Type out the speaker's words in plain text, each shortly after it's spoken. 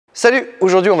Salut,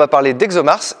 aujourd'hui on va parler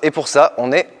d'ExoMars et pour ça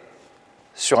on est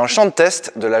sur un champ de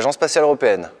test de l'Agence spatiale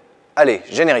européenne. Allez,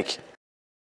 générique.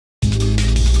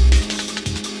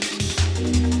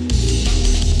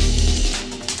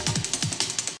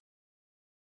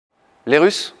 Les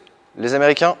Russes, les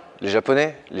Américains, les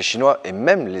Japonais, les Chinois et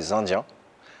même les Indiens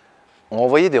ont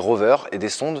envoyé des rovers et des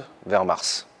sondes vers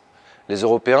Mars. Les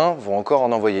Européens vont encore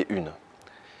en envoyer une.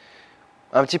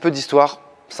 Un petit peu d'histoire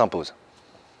s'impose.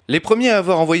 Les premiers à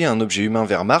avoir envoyé un objet humain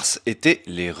vers Mars étaient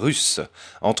les Russes.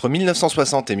 Entre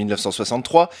 1960 et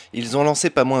 1963, ils ont lancé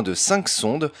pas moins de 5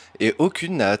 sondes et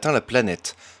aucune n'a atteint la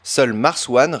planète. Seul Mars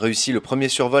One réussit le premier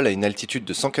survol à une altitude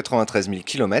de 193 000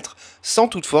 km sans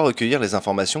toutefois recueillir les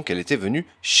informations qu'elle était venue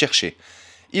chercher.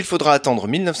 Il faudra attendre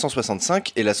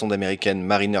 1965 et la sonde américaine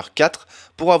Mariner 4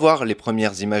 pour avoir les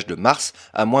premières images de Mars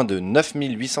à moins de 9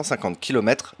 850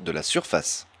 km de la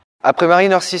surface. Après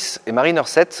Mariner 6 et Mariner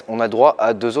 7, on a droit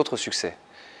à 2 autres succès.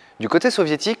 Du côté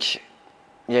soviétique,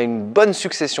 il y a une bonne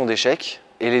succession d'échecs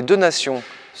et les deux nations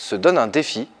se donnent un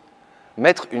défi,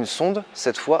 mettre une sonde,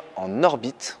 cette fois en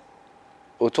orbite,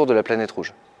 autour de la planète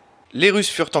rouge. Les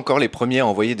Russes furent encore les premiers à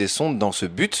envoyer des sondes dans ce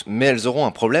but, mais elles auront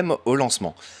un problème au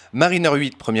lancement. Mariner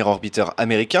 8, premier orbiteur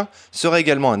américain, sera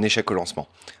également un échec au lancement.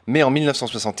 Mais en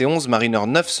 1971, Mariner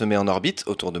 9 se met en orbite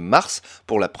autour de Mars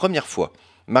pour la première fois.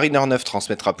 Mariner 9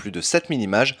 transmettra plus de 7000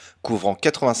 images, couvrant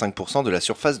 85% de la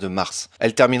surface de Mars.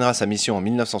 Elle terminera sa mission en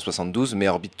 1972, mais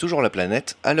orbite toujours la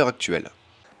planète à l'heure actuelle.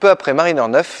 Peu après Mariner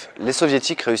 9, les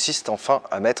soviétiques réussissent enfin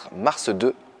à mettre Mars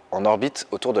 2 en orbite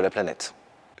autour de la planète.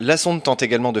 La sonde tente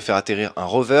également de faire atterrir un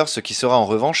rover, ce qui sera en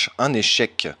revanche un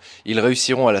échec. Ils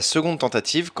réussiront à la seconde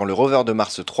tentative quand le rover de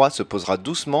Mars 3 se posera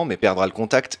doucement mais perdra le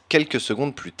contact quelques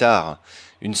secondes plus tard.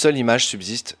 Une seule image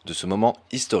subsiste de ce moment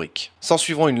historique.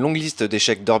 S'ensuivront une longue liste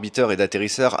d'échecs d'orbiteurs et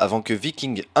d'atterrisseurs avant que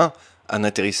Viking 1, un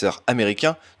atterrisseur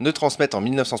américain, ne transmette en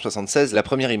 1976 la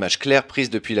première image claire prise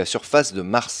depuis la surface de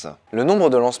Mars. Le nombre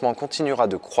de lancements continuera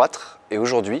de croître et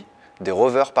aujourd'hui, des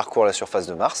rovers parcourent la surface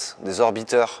de Mars, des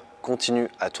orbiteurs continuent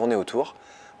à tourner autour,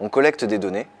 on collecte des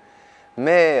données,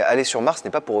 mais aller sur Mars n'est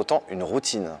pas pour autant une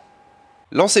routine.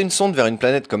 Lancer une sonde vers une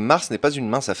planète comme Mars n'est pas une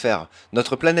mince affaire.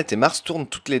 Notre planète et Mars tournent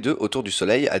toutes les deux autour du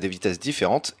Soleil à des vitesses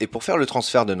différentes et pour faire le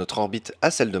transfert de notre orbite à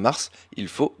celle de Mars, il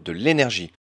faut de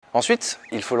l'énergie. Ensuite,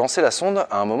 il faut lancer la sonde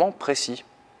à un moment précis.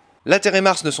 La Terre et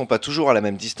Mars ne sont pas toujours à la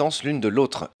même distance l'une de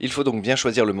l'autre. Il faut donc bien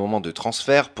choisir le moment de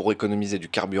transfert pour économiser du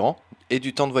carburant et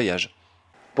du temps de voyage.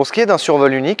 Pour ce qui est d'un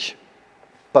survol unique,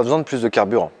 pas besoin de plus de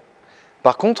carburant.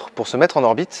 Par contre, pour se mettre en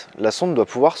orbite, la sonde doit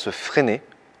pouvoir se freiner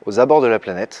aux abords de la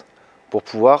planète pour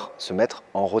pouvoir se mettre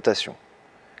en rotation.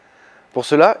 Pour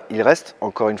cela, il reste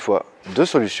encore une fois 2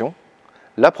 solutions,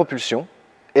 la propulsion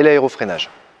et l'aérofreinage.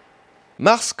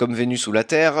 Mars, comme Vénus ou la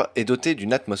Terre, est doté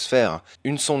d'une atmosphère.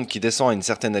 Une sonde qui descend à une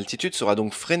certaine altitude sera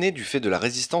donc freinée du fait de la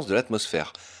résistance de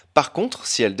l'atmosphère. Par contre,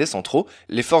 si elle descend trop,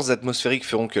 les forces atmosphériques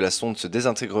feront que la sonde se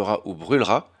désintégrera ou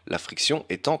brûlera, la friction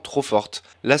étant trop forte.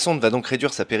 La sonde va donc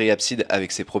réduire sa périapside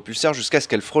avec ses propulseurs jusqu'à ce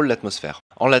qu'elle frôle l'atmosphère.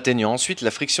 En l'atteignant ensuite,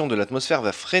 la friction de l'atmosphère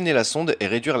va freiner la sonde et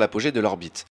réduire l'apogée de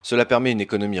l'orbite. Cela permet une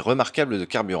économie remarquable de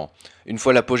carburant. Une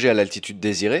fois l'apogée à l'altitude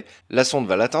désirée, la sonde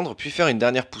va l'atteindre puis faire une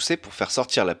dernière poussée pour faire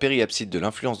sortir la périapside de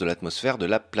l'influence de l'atmosphère de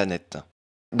la planète.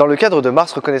 Dans le cadre de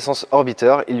Mars Reconnaissance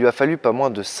Orbiter, il lui a fallu pas moins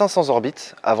de 500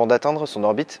 orbites avant d'atteindre son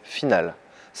orbite finale.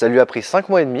 Ça lui a pris 5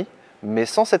 mois et demi, mais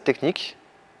sans cette technique,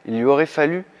 il lui aurait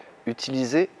fallu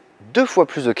utiliser 2 fois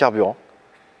plus de carburant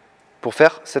pour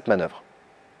faire cette manœuvre.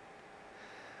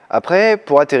 Après,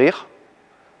 pour atterrir,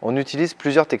 on utilise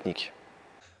plusieurs techniques.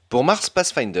 Pour Mars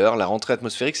Pathfinder, la rentrée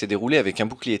atmosphérique s'est déroulée avec un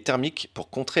bouclier thermique pour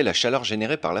contrer la chaleur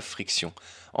générée par la friction.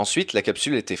 Ensuite, la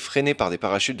capsule était freinée par des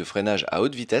parachutes de freinage à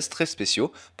haute vitesse très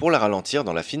spéciaux pour la ralentir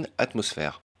dans la fine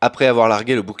atmosphère. Après avoir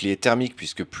largué le bouclier thermique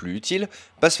puisque plus utile,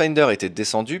 Pathfinder était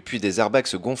descendu puis des airbags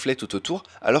se gonflaient tout autour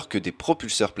alors que des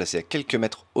propulseurs placés à quelques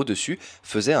mètres au-dessus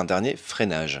faisaient un dernier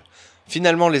freinage.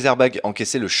 Finalement, les airbags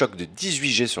encaissaient le choc de 18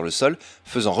 G sur le sol,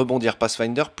 faisant rebondir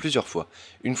Pathfinder plusieurs fois.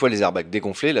 Une fois les airbags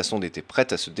dégonflés, la sonde était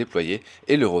prête à se déployer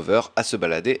et le rover à se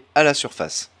balader à la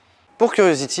surface. Pour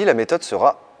Curiosity, la méthode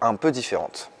sera un peu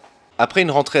différente. Après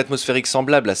une rentrée atmosphérique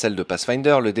semblable à celle de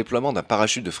Pathfinder, le déploiement d'un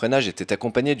parachute de freinage était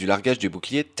accompagné du largage du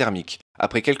bouclier thermique.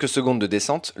 Après quelques secondes de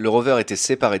descente, le rover était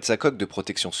séparé de sa coque de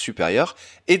protection supérieure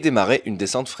et démarrait une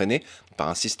descente freinée par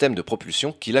un système de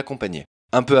propulsion qui l'accompagnait.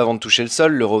 Un peu avant de toucher le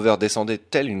sol, le rover descendait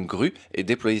tel une grue et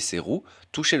déployait ses roues,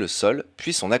 touchait le sol,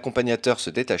 puis son accompagnateur se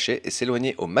détachait et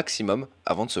s'éloignait au maximum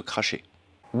avant de se cracher.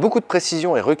 Beaucoup de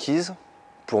précision est requise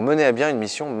pour mener à bien une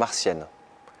mission martienne.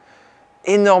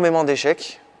 Énormément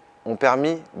d'échecs ont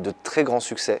permis de très grands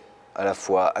succès, à la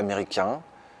fois américains,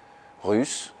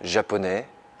 russes, japonais,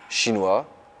 chinois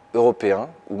européen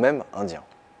ou même indien.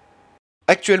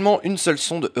 Actuellement, une seule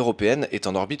sonde européenne est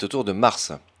en orbite autour de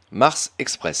Mars. Mars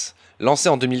Express. Lancé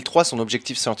en 2003, son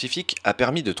objectif scientifique a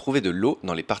permis de trouver de l'eau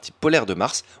dans les parties polaires de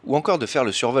Mars ou encore de faire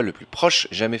le survol le plus proche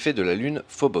jamais fait de la Lune,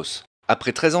 Phobos.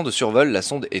 Après 13 ans de survol, la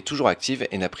sonde est toujours active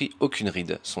et n'a pris aucune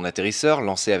ride. Son atterrisseur,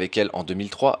 lancé avec elle en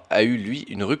 2003, a eu lui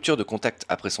une rupture de contact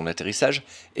après son atterrissage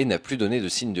et n'a plus donné de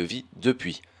signe de vie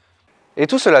depuis. Et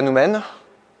tout cela nous mène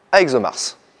à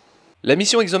ExoMars. La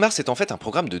mission ExoMars est en fait un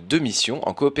programme de 2 missions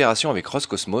en coopération avec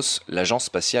Roscosmos, l'agence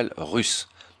spatiale russe.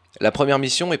 La première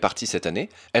mission est partie cette année.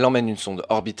 Elle emmène une sonde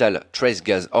orbitale Trace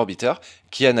Gas Orbiter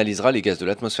qui analysera les gaz de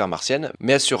l'atmosphère martienne,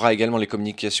 mais assurera également les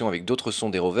communications avec d'autres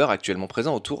sondes et rovers actuellement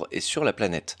présents autour et sur la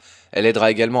planète. Elle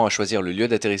aidera également à choisir le lieu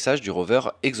d'atterrissage du rover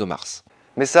ExoMars.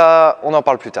 Mais ça, on en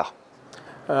parle plus tard.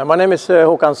 My name is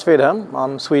Håkan Svedhem.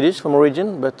 I'm Swedish from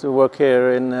origin, but work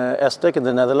here in Estek in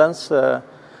the Netherlands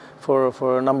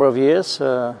for a number of years.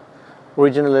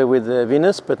 Originally with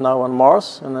Venus, but now on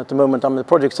Mars, and at the moment I'm the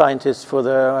project scientist for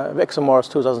the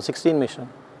ExoMars 2016 mission.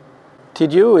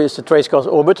 TDU is the Trace Gas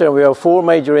Orbiter, and we have 4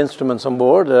 major instruments on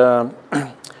board.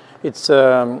 It's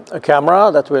a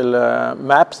camera that will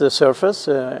map the surface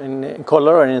in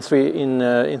color and in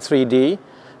 3D,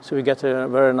 so we get a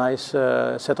very nice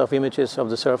set of images of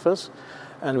the surface.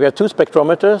 And we have 2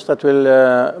 spectrometers that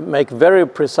will make very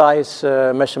precise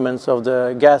measurements of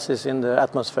the gases in the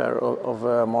atmosphere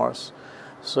of Mars.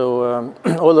 So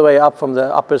all the way up from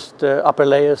the upper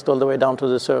layers all the way down to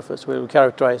the surface, we will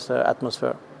characterize the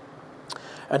atmosphere.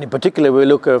 And in particular, we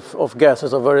look of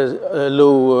gases of very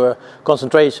low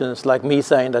concentrations, like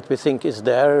methane, that we think is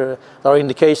there. There are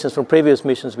indications from previous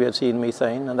missions we have seen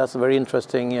methane, and that's a very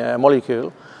interesting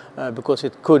molecule because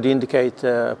it could indicate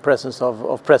presence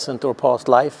of present or past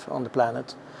life on the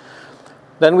planet.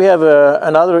 Then we have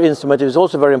another instrument that is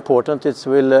also very important. It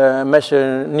will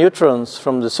measure neutrons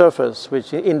from the surface,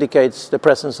 which indicates the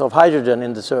presence of hydrogen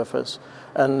in the surface.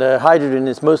 And hydrogen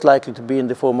is most likely to be in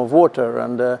the form of water.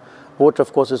 And water,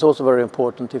 of course, is also very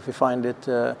important if we find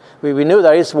it. We know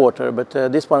there is water, but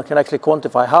this one can actually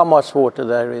quantify how much water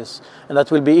there is. And that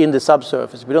will be in the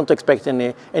subsurface. We don't expect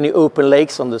any open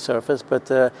lakes on the surface, but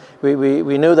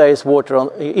we know there is water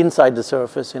inside the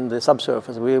surface, in the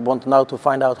subsurface. We want now to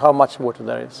find out how much water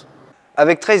there is.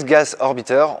 Avec Trace Gas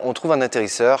Orbiter, on trouve un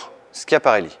atterrisseur,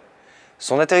 Schiaparelli.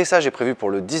 Son atterrissage est prévu pour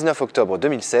le 19 octobre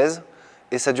 2016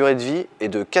 et sa durée de vie est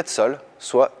de 4 sols,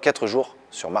 soit 4 jours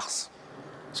sur Mars.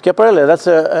 Schiaparelli, that's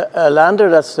a lander,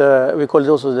 that's, we call it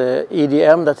also the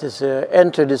EDM, that is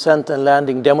Entry, Descent and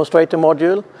Landing Demonstrator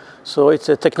Module. So it's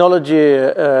a technology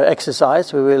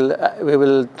exercise. We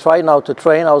will try now to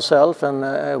train ourselves,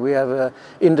 and we have an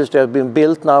industry has been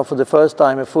built now for the first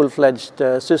time, a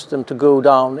full-fledged system to go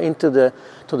down into the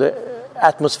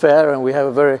atmosphere, and we have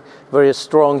a very, very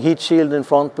strong heat shield in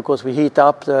front because we heat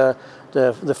up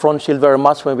the front shield very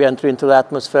much when we enter into the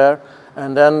atmosphere.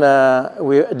 And then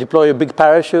we deploy a big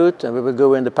parachute, and we will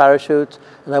go in the parachute.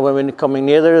 And then when we're coming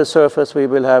near the surface, we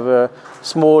will have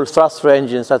small thruster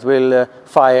engines that will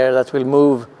fire, that will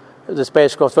move the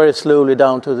spacecraft very slowly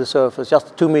down to the surface,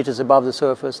 just 2 meters above the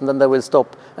surface, and then they will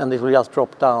stop, and it will just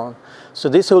drop down. So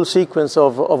this whole sequence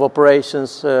of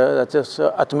operations that is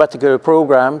automatically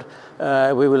programmed,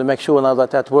 we will make sure now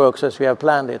that works as we have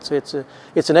planned it. So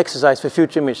it's an exercise for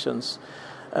future missions.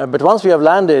 But once we have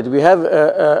landed, we have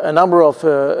a number of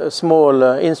small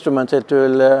instruments that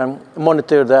will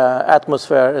monitor the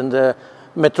atmosphere and the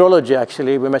meteorology,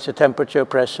 actually. We measure temperature,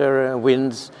 pressure,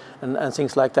 winds, and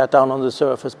things like that down on the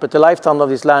surface. But the lifetime of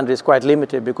this lander is quite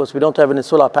limited because we don't have any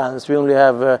solar panels. We only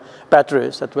have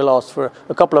batteries that will last for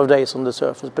a couple of days on the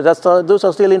surface. But those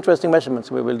are still interesting measurements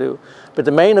we will do. But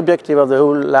the main objective of the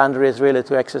whole lander is really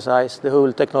to exercise the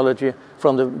whole technology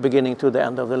from the beginning to the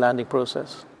end of the landing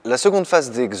process. La seconde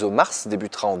phase d'ExoMars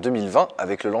débutera en 2020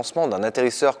 avec le lancement d'un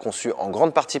atterrisseur conçu en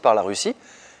grande partie par la Russie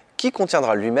qui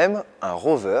contiendra lui-même un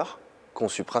rover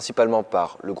conçu principalement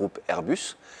par le groupe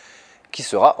Airbus qui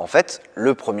sera en fait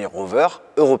le premier rover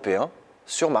européen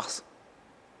sur Mars.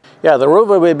 Yeah, the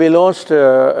rover will be launched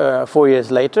 4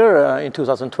 years later in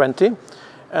 2020,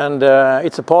 and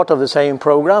it's a part of the same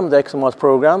program, the ExoMars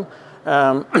program.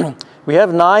 We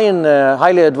have 9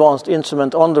 highly advanced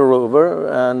instruments on the rover,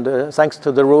 and thanks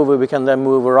to the rover we can then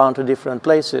move around to different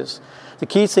places. The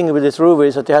key thing with this rover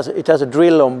is that it has a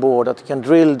drill on board that can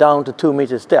drill down to 2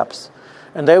 meters depth.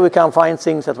 And there we can find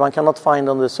things that one cannot find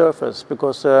on the surface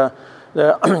because, for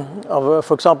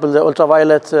example, the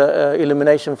ultraviolet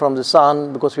illumination from the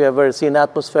sun, because we have a very thin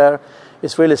atmosphere,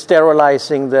 is really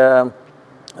sterilizing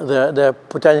the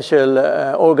potential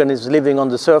organisms living on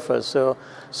the surface.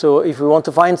 So if we want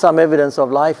to find some evidence of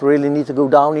life, we really need to go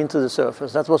down into the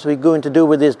surface. That's what we're going to do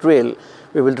with this drill.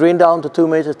 We will drill down to 2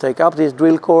 meters, take up these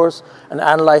drill cores and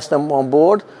analyze them on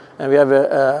board. And we have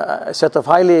a set of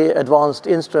highly advanced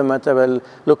instruments that will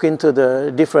look into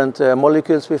the different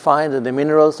molecules we find and the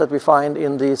minerals that we find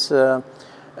in these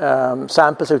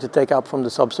samples that we take up from the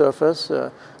subsurface,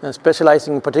 and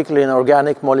specializing particularly in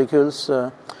organic molecules.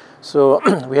 So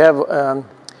we have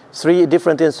 3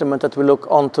 different instruments that will look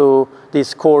onto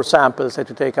these core samples that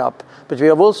we take up. But we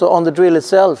have also on the drill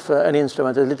itself an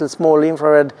instrument, a little small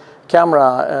infrared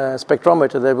camera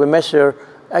spectrometer that will measure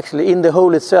actually in the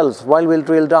hole itself. While we'll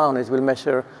drill down, it will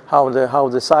measure how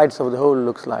the sides of the hole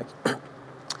looks like.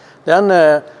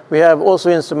 Then we have also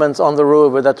instruments on the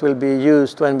rover that will be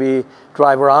used when we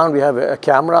drive around. We have a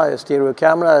camera, a stereo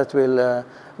camera that will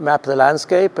map the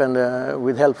landscape, and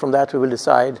with help from that we will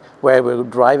decide where we're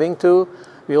driving to.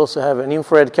 We also have an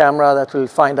infrared camera that will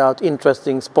find out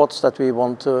interesting spots that we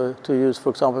want to use, for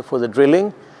example, for the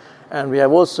drilling. And we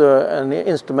have also an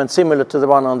instrument similar to the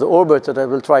one on the orbiter that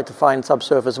will try to find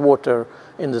subsurface water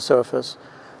in the surface.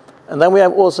 And then we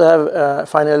also have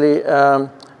finally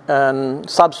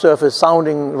subsurface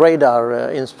sounding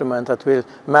radar instrument that will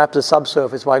map the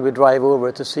subsurface while we drive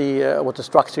over to see what the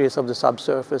structure is of the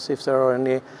subsurface, if there are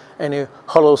any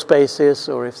hollow spaces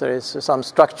or if there is some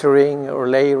structuring or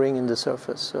layering in the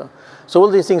surface. So all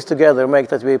these things together make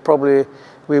that we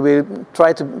will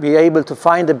try to be able to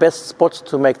find the best spots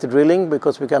to make the drilling,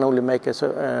 because we can only make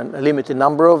a limited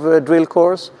number of drill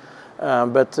cores.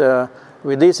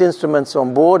 With these instruments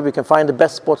on board, we can find the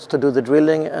best spots to do the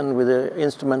drilling, and with the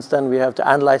instruments then we have to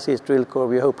analyze these drill core.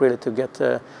 We hope really to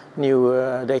get new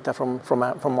data from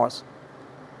Mars.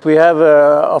 We have,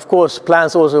 of course,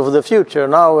 plans also for the future.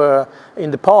 Now, in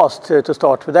the past, to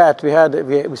start with that,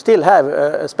 we still have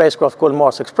a spacecraft called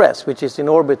Mars Express, which is in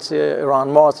orbit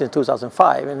around Mars in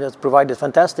 2005, and it's provided a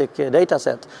fantastic data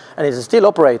set, and it's still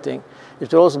operating.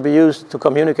 It will also be used to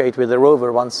communicate with the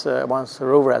rover once the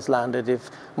rover has landed,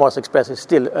 if Mars Express is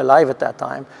still alive at that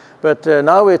time. But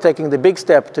now we're taking the big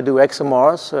step to do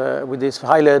ExoMars with this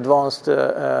highly advanced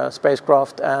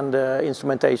spacecraft and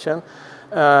instrumentation.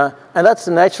 And that's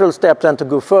the natural step then to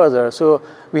go further. So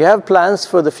we have plans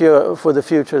for the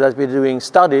future that we're doing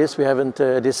studies. We haven't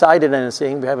decided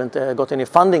anything. We haven't got any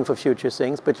funding for future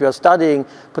things, but we are studying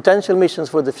potential missions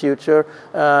for the future,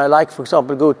 like, for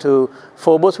example, go to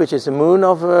Phobos, which is the moon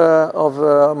of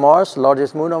Mars, the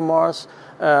largest moon of Mars,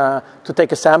 to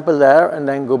take a sample there and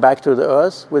then go back to the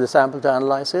Earth with a sample to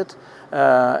analyze it.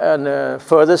 And a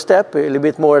further step, a little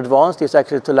bit more advanced, is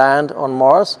actually to land on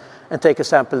Mars and take a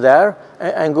sample there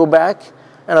and go back.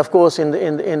 And of course, in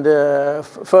the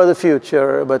further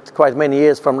future, but quite many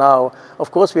years from now, of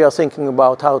course, we are thinking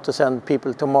about how to send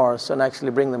people to Mars and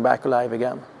actually bring them back alive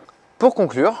again. Pour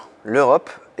conclure, l'Europe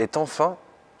est enfin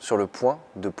sur le point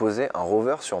de poser un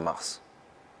rover sur Mars.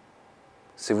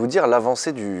 C'est vous dire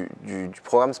l'avancée du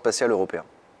programme spatial européen.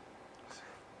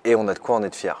 Et on a de quoi en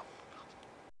être fiers.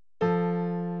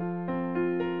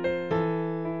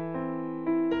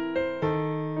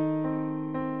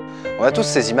 On a tous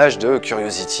ces images de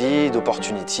Curiosity,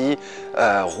 d'Opportunity,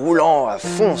 roulant à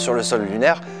fond sur le sol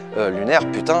lunaire. Lunaire,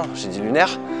 putain, j'ai dit lunaire.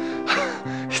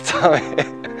 Putain, mais...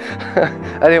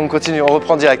 Allez, on continue, on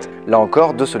reprend direct. Là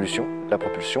encore, 2 solutions, la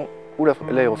propulsion ou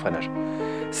l'aérofreinage.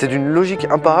 C'est d'une logique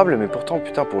imparable, mais pourtant,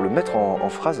 putain, pour le mettre en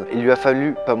phrase, il lui a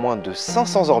fallu pas moins de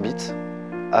 500 orbites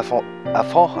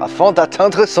afin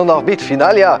d'atteindre son orbite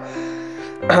finale.